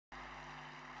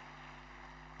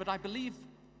But I believe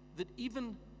that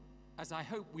even as I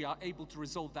hope we are able to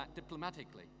resolve that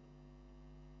diplomatically,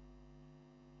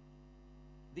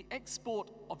 the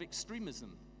export of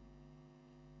extremism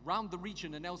around the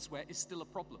region and elsewhere is still a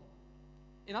problem.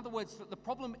 In other words, that the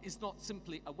problem is not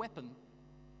simply a weapon,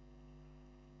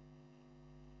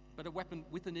 but a weapon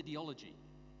with an ideology.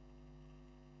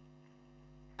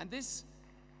 And this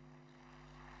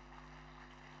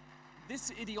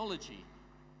ideology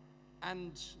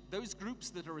and those groups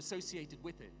that are associated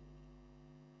with it,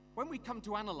 when we come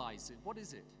to analyze it, what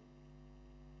is it?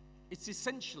 It's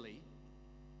essentially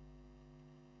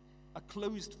a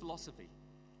closed philosophy.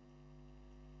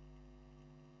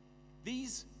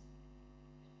 These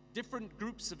different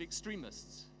groups of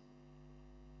extremists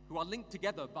who are linked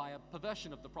together by a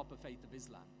perversion of the proper faith of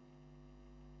Islam,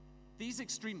 these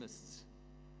extremists,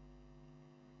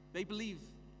 they believe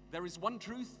there is one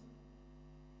truth,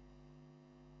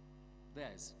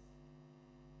 theirs.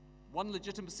 One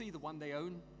legitimacy, the one they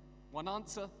own. One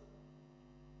answer,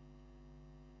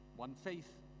 one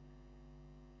faith.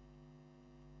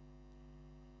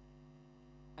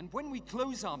 And when we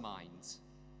close our minds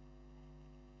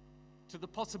to the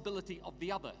possibility of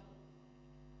the other,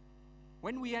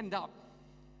 when we end up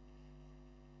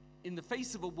in the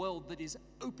face of a world that is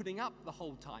opening up the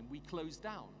whole time, we close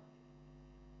down.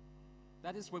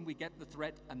 That is when we get the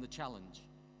threat and the challenge.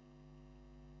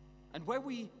 And where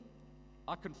we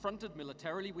are confronted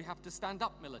militarily, we have to stand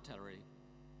up militarily.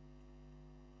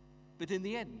 But in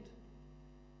the end,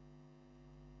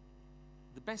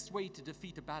 the best way to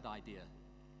defeat a bad idea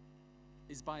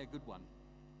is by a good one.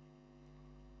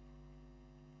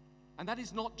 And that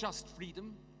is not just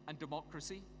freedom and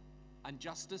democracy and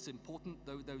justice, important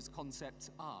though those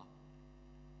concepts are.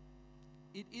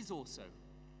 It is also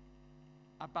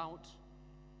about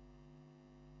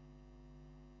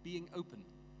being open,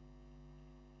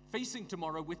 facing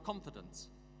tomorrow with confidence.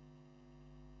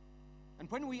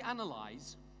 And when we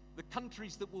analyze the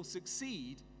countries that will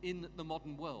succeed in the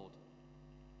modern world,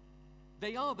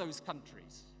 they are those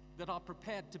countries that are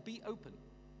prepared to be open,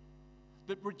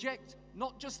 that reject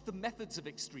not just the methods of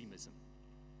extremism,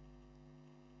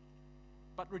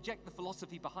 but reject the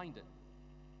philosophy behind it.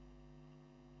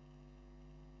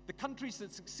 The countries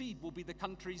that succeed will be the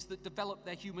countries that develop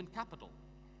their human capital,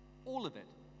 all of it,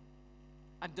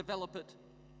 and develop it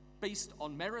based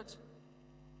on merit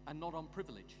and not on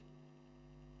privilege.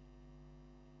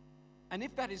 And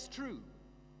if that is true,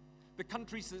 the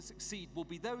countries that succeed will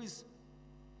be those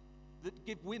that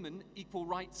give women equal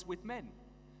rights with men.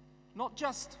 Not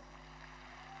just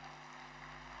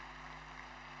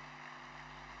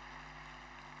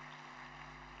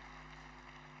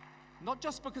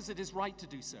because it is right to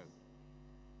do so,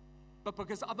 but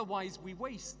because otherwise we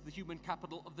waste the human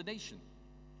capital of the nation.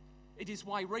 It is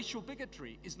why racial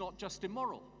bigotry is not just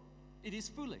immoral, it is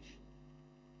foolish.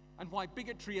 And why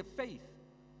bigotry of faith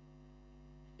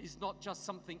is not just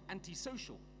something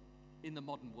antisocial in the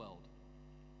modern world,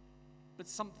 but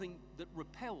something that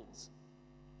repels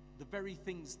the very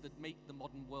things that make the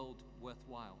modern world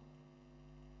worthwhile.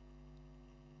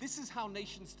 This is how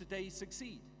nations today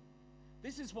succeed.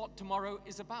 This is what tomorrow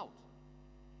is about.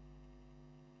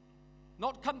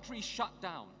 Not countries shut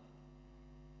down,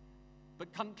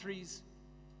 but countries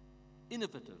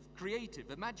innovative,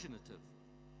 creative, imaginative,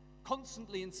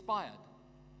 constantly inspired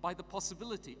by the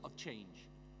possibility of change,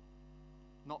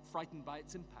 not frightened by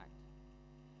its impact.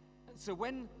 And so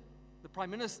when the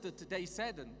Prime Minister today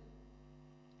said, and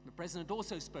the President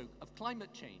also spoke of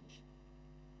climate change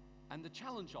and the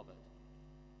challenge of it,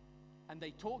 and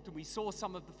they talked, and we saw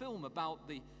some of the film about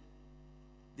the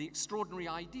extraordinary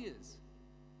ideas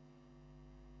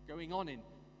going on in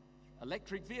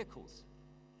electric vehicles,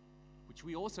 which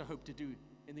we also hope to do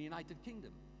in the United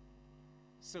Kingdom.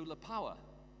 Solar power.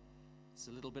 It's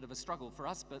a little bit of a struggle for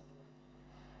us, but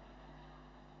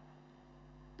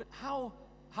how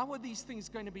are these things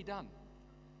going to be done?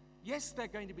 Yes, they're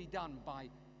going to be done by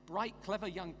bright, clever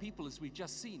young people, as we've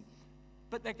just seen,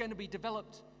 but they're going to be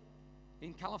developed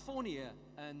in California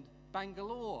and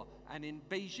Bangalore and in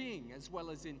Beijing, as well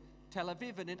as in Tel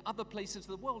Aviv and in other places of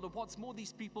the world. And what's more,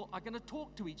 these people are going to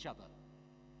talk to each other,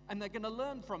 and they're going to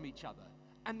learn from each other,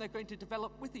 and they're going to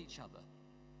develop with each other.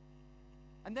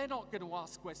 And they're not going to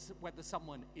ask whether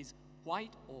someone is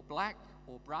white or black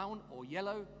or brown or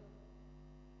yellow.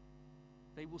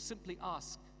 They will simply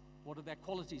ask, what are their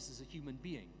qualities as a human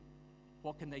being?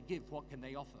 What can they give? What can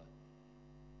they offer?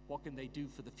 What can they do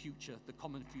for the future, the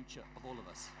common future of all of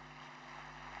us?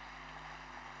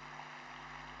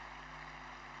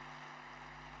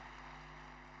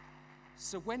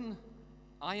 So when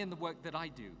I, in the work that I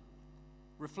do,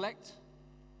 reflect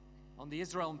on the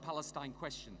Israel and Palestine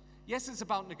question. Yes, it's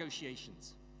about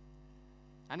negotiations,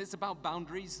 and it's about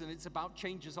boundaries, and it's about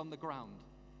changes on the ground.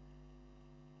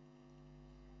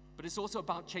 But it's also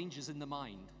about changes in the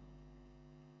mind.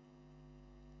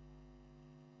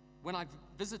 When I've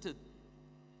visited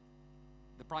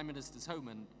the Prime Minister's home,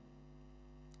 and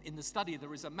in the study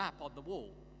there is a map on the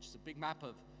wall, which is a big map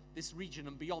of this region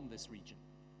and beyond this region.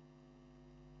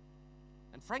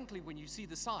 And frankly, when you see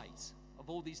the size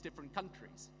of all these different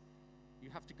countries, you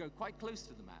have to go quite close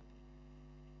to the map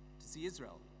to see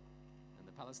Israel and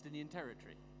the Palestinian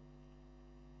territory.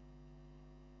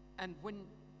 And when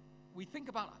we think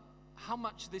about how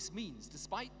much this means,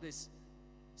 despite this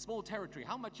small territory,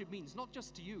 how much it means, not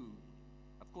just to you,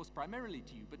 of course primarily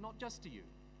to you, but not just to you,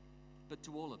 but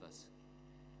to all of us.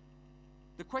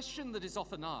 The question that is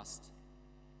often asked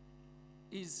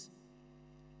is,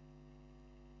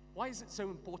 why is it so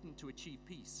important to achieve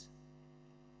peace?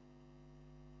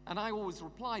 And I always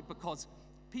reply, because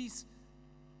peace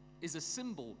is a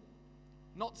symbol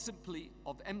not simply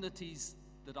of enmities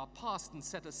that are past and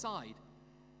set aside,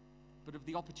 but of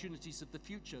the opportunities of the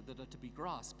future that are to be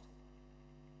grasped.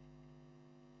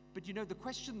 But you know, the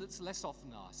question that's less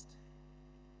often asked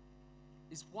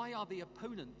is, why are the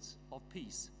opponents of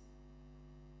peace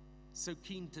so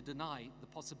keen to deny the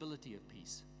possibility of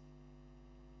peace?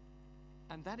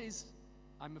 And that is,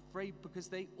 I'm afraid, because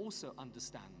they also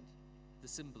understand the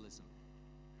symbolism.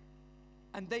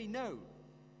 And they know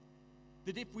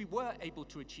that if we were able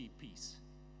to achieve peace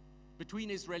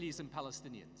between Israelis and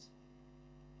Palestinians,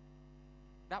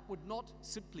 that would not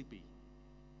simply be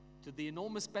to the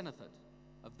enormous benefit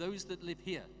of those that live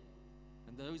here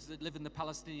and those that live in the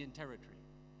Palestinian territory.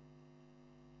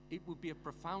 It would be of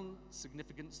profound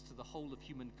significance to the whole of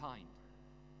humankind.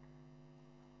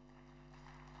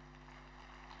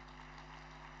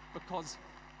 Because,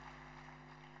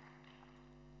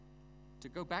 to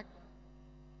go back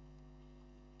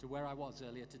to where I was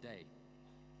earlier today,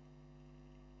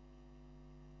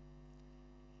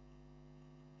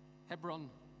 Hebron,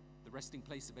 the resting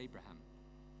place of Abraham,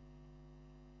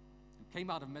 who came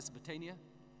out of Mesopotamia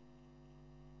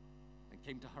and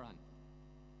came to Haran,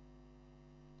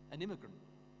 an immigrant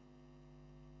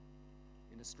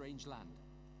in a strange land.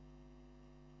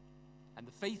 And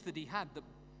the faith that he had, that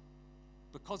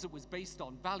because it was based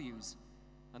on values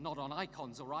and not on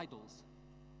icons or idols,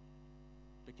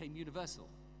 became universal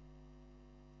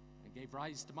and gave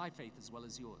rise to my faith as well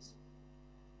as yours.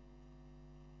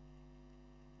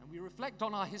 And we reflect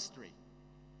on our history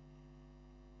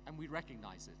and we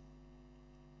recognize it.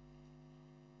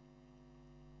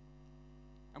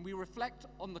 And we reflect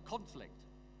on the conflict.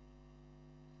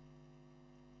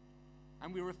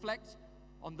 And we reflect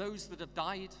on those that have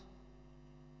died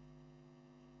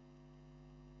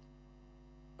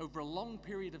over a long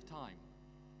period of time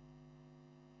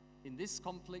in this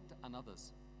conflict and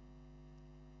others.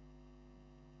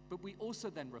 But we also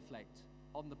then reflect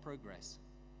on the progress.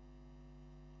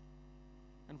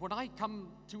 And when I come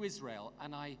to Israel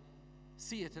and I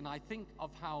see it and I think of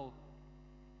how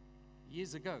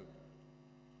years ago,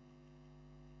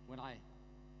 when I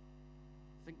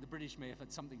think the British may have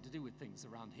had something to do with things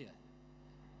around here,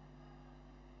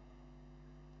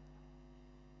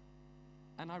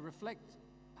 and I reflect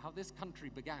how this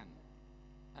country began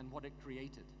and what it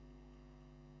created.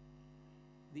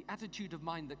 The attitude of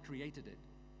mind that created it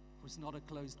was not a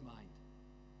closed mind.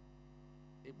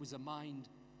 It was a mind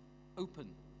open,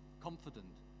 confident,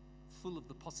 full of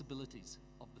the possibilities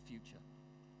of the future.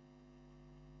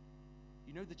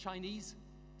 You know, the Chinese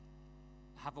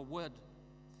have a word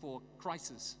for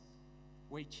crisis,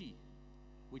 wei qi,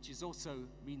 which is also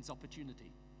means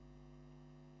opportunity.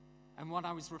 And when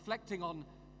I was reflecting on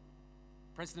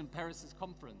President Peres's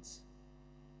conference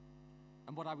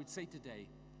and what I would say today,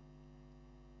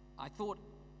 I thought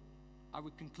I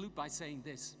would conclude by saying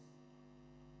this: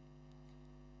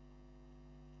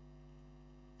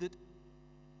 that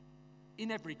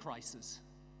in every crisis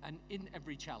and in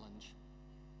every challenge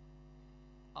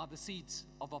are the seeds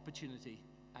of opportunity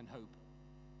and hope.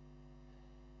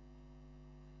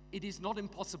 It is not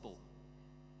impossible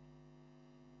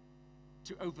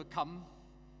to overcome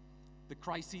the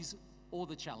crises or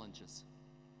the challenges.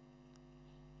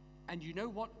 And you know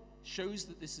what shows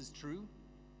that this is true?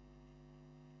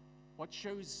 What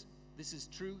shows this is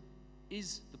true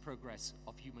is the progress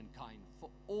of humankind for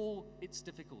all its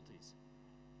difficulties.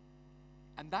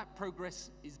 And that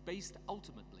progress is based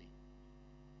ultimately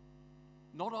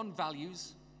not on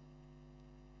values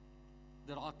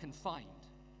that are confined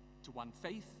to one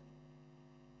faith,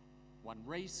 one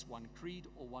race, one creed,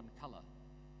 or one color.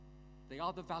 They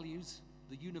are the values,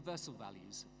 the universal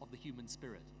values of the human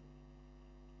spirit.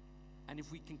 And if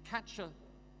we can capture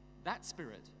that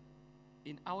spirit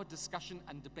in our discussion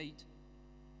and debate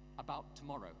about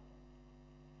tomorrow,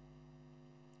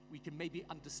 we can maybe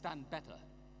understand better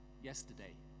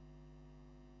yesterday,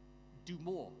 do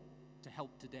more to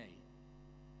help today,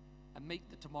 and make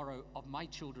the tomorrow of my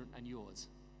children and yours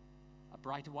a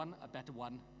brighter one, a better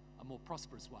one, a more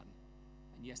prosperous one,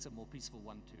 and yes, a more peaceful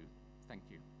one too. Thank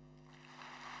you.